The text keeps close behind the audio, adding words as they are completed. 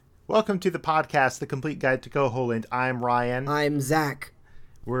Welcome to the podcast, The Complete Guide to Koholint. I'm Ryan. I'm Zach.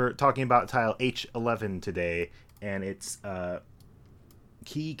 We're talking about tile H11 today, and it's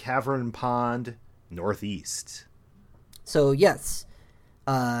Key Cavern Pond Northeast. So, yes,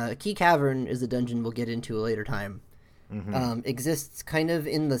 Key Cavern is a dungeon we'll get into a later time. Mm-hmm. Exists kind of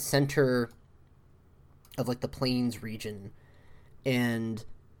in the center of, like, the plains region, and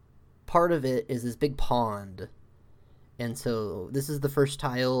part of it is this big pond. And so this is the first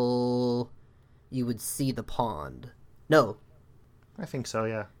tile you would see the pond. No. I think so,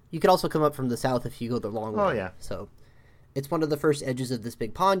 yeah. You could also come up from the south if you go the long way. Oh, yeah. So it's one of the first edges of this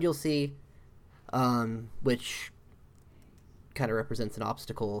big pond you'll see, which kind of represents an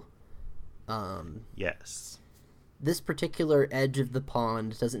obstacle. Yes. This particular edge of the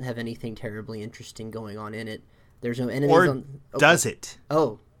pond doesn't have anything terribly interesting going on in it. There's no enemies Or does it?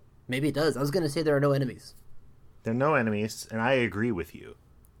 Oh, maybe it does. I was going to say there are no enemies. There are no enemies, and I agree with you.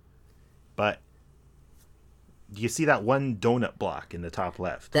 But do you see that one donut block in the top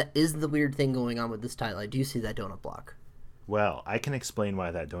left? That is the weird thing going on with this tile. I do see that donut block. Well, I can explain why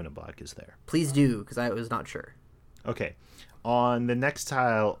that donut block is there. Please do, because I was not sure. Okay. On the next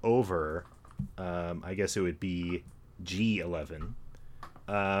tile over, I guess it would be G11.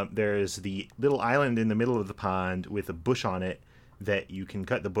 There's the little island in the middle of the pond with a bush on it that you can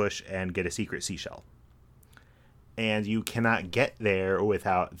cut the bush and get a secret seashell. And you cannot get there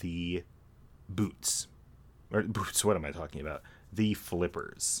without the boots. Or boots, what am I talking about? The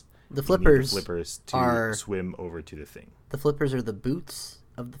flippers. The flippers, to swim over to the thing. The flippers are the boots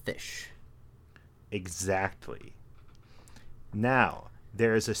of the fish. Exactly. Now,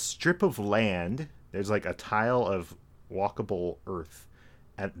 there's a strip of land. There's like a tile of walkable earth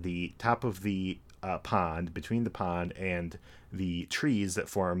at the top of the pond, between the pond and the trees that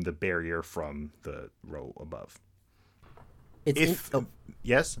form the barrier from the row above. Yes? I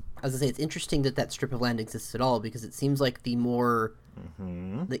was going to say, it's interesting that strip of land exists at all, because it seems like the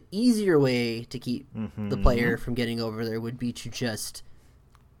easier way to keep the player from getting over there would be to just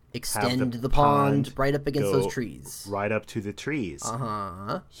extend the pond right up against those trees. Right up to the trees.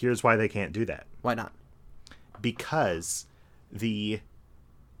 Uh-huh. Here's why they can't do that. Why not? Because the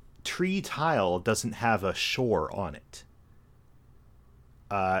tree tile doesn't have a shore on it.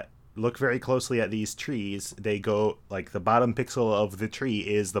 Look very closely at these trees. They go, like, the bottom pixel of the tree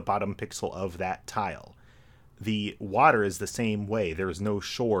is the bottom pixel of that tile. The water is the same way. There's no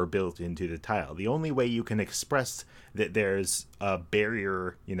shore built into the tile. The only way you can express that there's a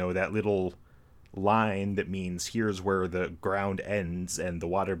barrier, that little line that means here's where the ground ends and the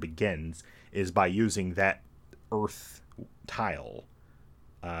water begins, is by using that earth tile,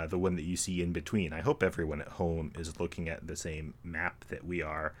 the one that you see in between. I hope everyone at home is looking at the same map that we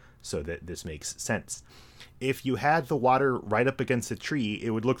are, so that this makes sense. If you had the water right up against the tree, it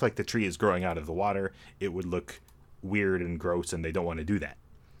would look like the tree is growing out of the water. It would look weird and gross, and they don't want to do that.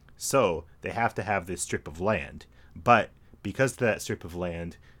 So they have to have this strip of land. But because of that strip of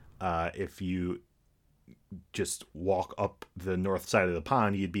land, if you just walk up the north side of the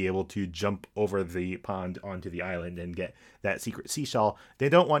pond, you'd be able to jump over the pond onto the island and get that secret seashell. They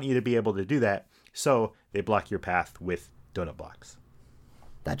don't want you to be able to do that, so they block your path with donut blocks.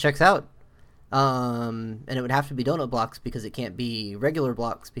 That checks out. And it would have to be donut blocks, because it can't be regular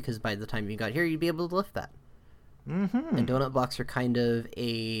blocks, because by the time you got here, you'd be able to lift that. Mm-hmm. And donut blocks are kind of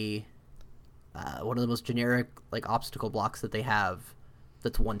one of the most generic, like, obstacle blocks that they have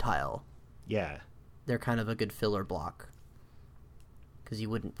that's one tile. Yeah. They're kind of a good filler block. Because you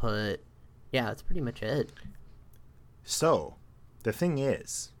wouldn't put... Yeah, that's pretty much it. So, the thing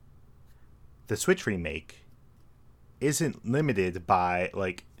is, the Switch remake isn't limited by,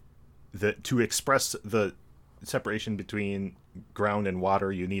 like, to express the separation between ground and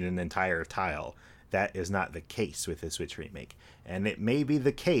water, you need an entire tile. That is not the case with the Switch remake. And it may be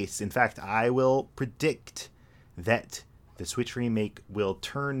the case. In fact, I will predict that the Switch remake will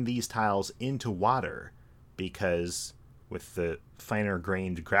turn these tiles into water, because with the finer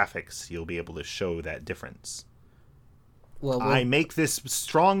grained graphics, you'll be able to show that difference. Well, I make this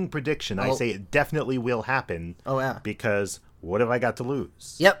strong prediction. I say it definitely will happen. Oh, yeah. Because what have I got to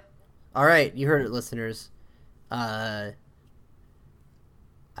lose? Yep. All right. You heard it, listeners. I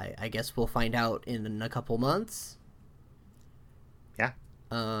guess we'll find out in a couple months. Yeah.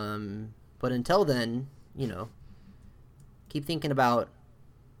 But until then, keep thinking about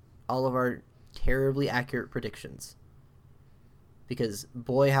all of our terribly accurate predictions. Because,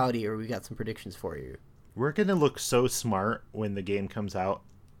 boy howdy, we got some predictions for you. We're going to look so smart when the game comes out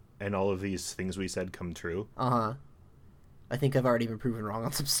and all of these things we said come true. Uh-huh. I think I've already been proven wrong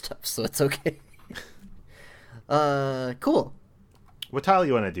on some stuff, so it's okay. Cool. What tile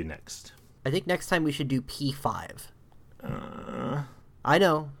you want to do next? I think next time we should do P5. Uh, I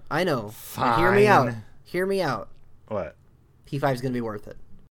know. Fine. Hear me out. What? P5 is going to be worth it.